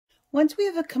Once we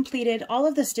have completed all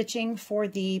of the stitching for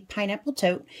the pineapple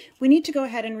tote, we need to go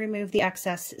ahead and remove the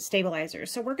excess stabilizer.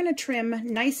 So we're going to trim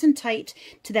nice and tight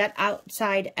to that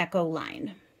outside echo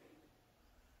line.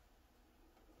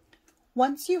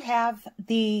 Once you have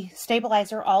the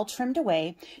stabilizer all trimmed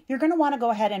away, you're going to want to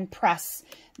go ahead and press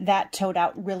that tote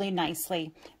out really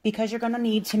nicely because you're going to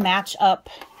need to match up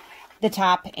the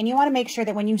top, and you want to make sure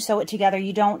that when you sew it together,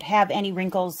 you don't have any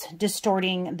wrinkles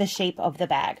distorting the shape of the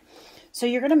bag. So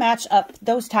you're going to match up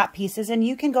those top pieces, and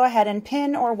you can go ahead and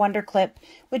pin or wonder clip,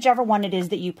 whichever one it is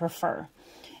that you prefer.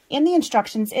 In the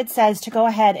instructions, it says to go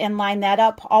ahead and line that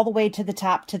up all the way to the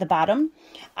top to the bottom.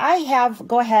 I have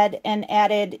go ahead and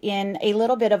added in a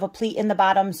little bit of a pleat in the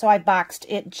bottom, so I boxed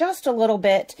it just a little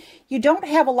bit. You don't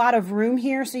have a lot of room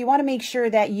here, so you want to make sure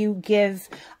that you give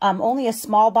only a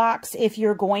small box if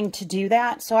you're going to do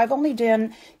that. So I've only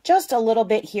done just a little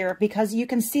bit here because you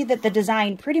can see that the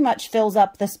design pretty much fills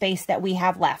up the space that we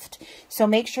have left. So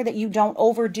make sure that you don't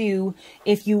overdo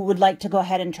if you would like to go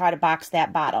ahead and try to box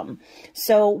that bottom.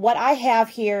 So what I have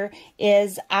here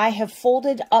is I have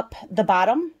folded up the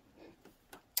bottom,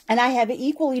 and I have it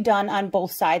equally done on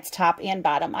both sides, top and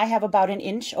bottom. I have about 1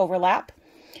 inch overlap,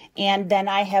 and then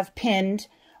I have pinned,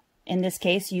 in this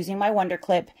case using my wonder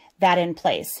clip, that in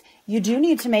place. You do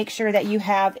need to make sure that you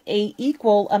have a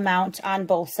equal amount on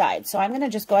both sides. So I'm going to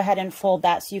just go ahead and fold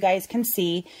that so you guys can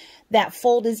see that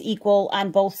fold is equal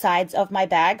on both sides of my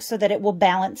bag so that it will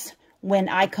balance when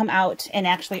I come out and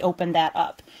actually open that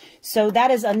up. So that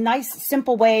is a nice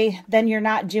simple way. Then you're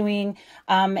not doing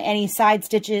any side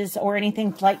stitches or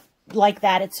anything like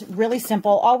that. It's really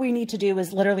simple. All we need to do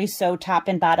is literally sew top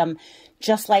and bottom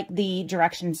just like the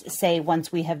directions say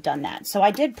once we have done that. So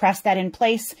I did press that in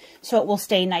place so it will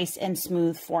stay nice and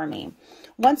smooth for me.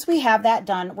 Once we have that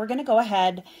done, we're going to go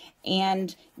ahead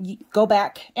and go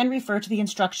back and refer to the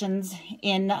instructions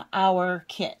in our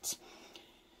kit.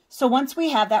 So once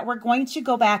we have that, we're going to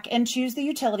go back and choose the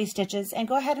utility stitches and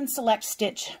go ahead and select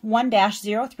stitch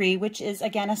 1-03, which is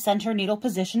again a center needle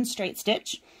position straight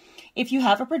stitch. If you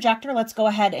have a projector, let's go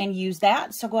ahead and use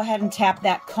that. So go ahead and tap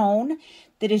that cone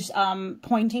that is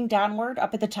pointing downward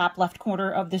up at the top left corner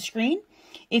of the screen.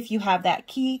 If you have that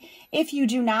key, if you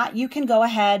do not, you can go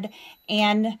ahead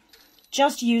and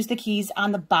just use the keys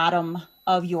on the bottom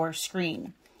of your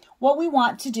screen. What we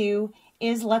want to do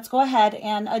is let's go ahead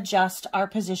and adjust our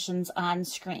positions on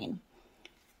screen.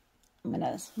 I'm going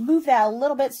to move that a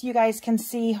little bit so you guys can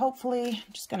see. Hopefully,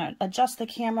 I'm just going to adjust the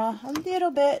camera a little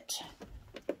bit.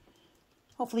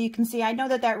 Hopefully you can see. I know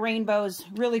that that rainbow is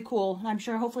really cool. I'm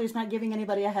sure hopefully it's not giving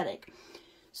anybody a headache.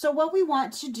 So what we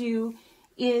want to do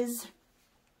is,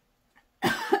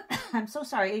 I'm so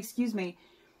sorry, excuse me.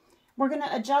 We're going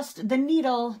to adjust the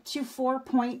needle to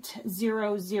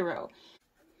 4.00.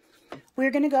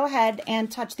 We're going to go ahead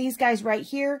and touch these guys right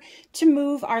here to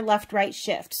move our left-right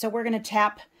shift. So we're going to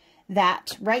tap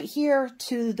that right here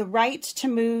to the right to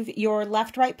move your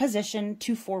left-right position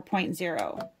to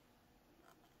 4.0.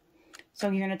 So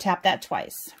you're going to tap that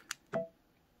twice.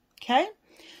 Okay.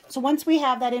 So once we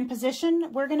have that in position,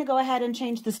 we're going to go ahead and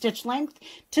change the stitch length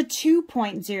to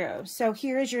 2.0. So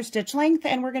here is your stitch length,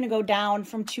 and we're going to go down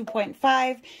from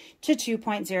 2.5 to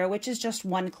 2.0, which is just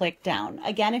 1 click down.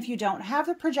 Again, if you don't have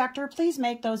the projector, please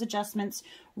make those adjustments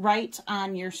right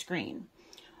on your screen.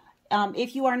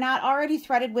 If you are not already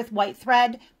threaded with white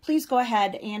thread, please go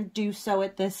ahead and do so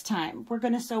at this time. We're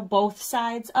going to sew both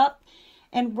sides up.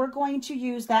 And we're going to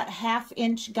use that 1/2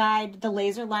 inch guide. The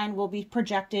laser line will be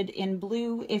projected in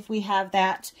blue if we have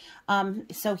that.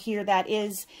 So here that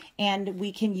is, and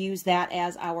we can use that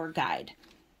as our guide.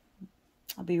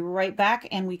 I'll be right back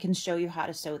and we can show you how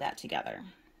to sew that together.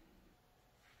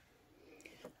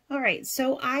 All right,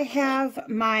 so I have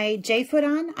my J-foot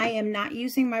on. I am not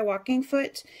using my walking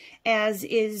foot as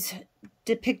is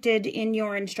depicted in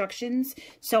your instructions.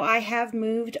 So I have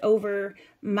moved over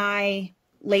my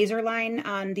laser line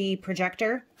on the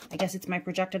projector. I guess it's my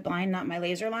projected line, not my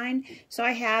laser line. So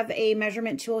I have a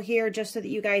measurement tool here just so that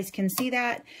you guys can see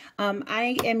that.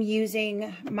 I am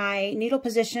using my needle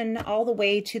position all the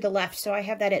way to the left. So I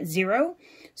have that at 0.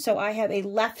 So I have a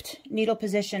left needle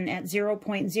position at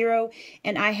 0.0,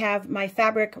 and I have my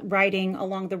fabric riding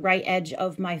along the right edge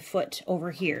of my foot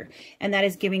over here. And that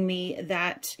is giving me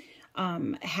that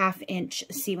 1/2 inch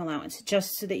seam allowance,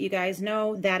 just so that you guys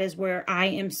know that is where I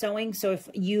am sewing. So if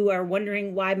you are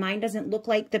wondering why mine doesn't look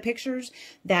like the pictures,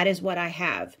 that is what I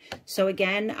have. So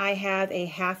again, I have a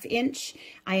 1/2 inch.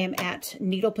 I am at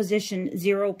needle position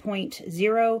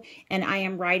 0.0, and I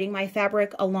am riding my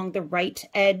fabric along the right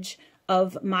edge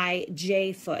of my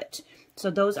J foot. So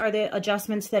those are the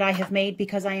adjustments that I have made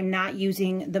because I am not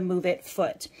using the Move It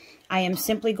foot. I am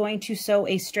simply going to sew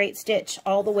a straight stitch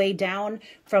all the way down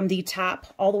from the top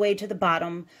all the way to the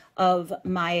bottom of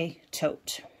my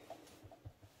tote.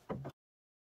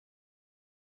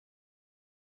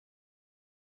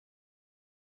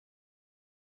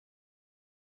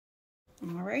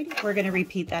 Alrighty, we're going to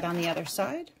repeat that on the other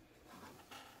side.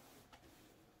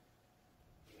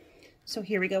 So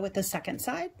here we go with the second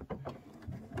side.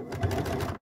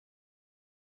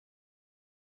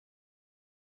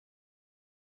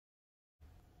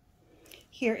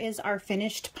 Here is our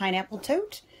finished pineapple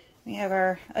tote. We have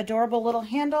our adorable little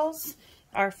handles,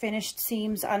 our finished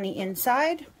seams on the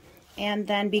inside, and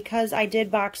then because I did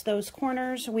box those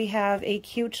corners, we have a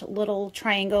cute little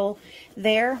triangle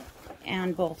there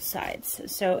on both sides.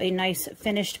 So a nice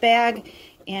finished bag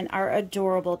and our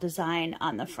adorable design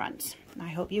on the front. I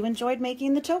hope you enjoyed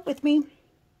making the tote with me.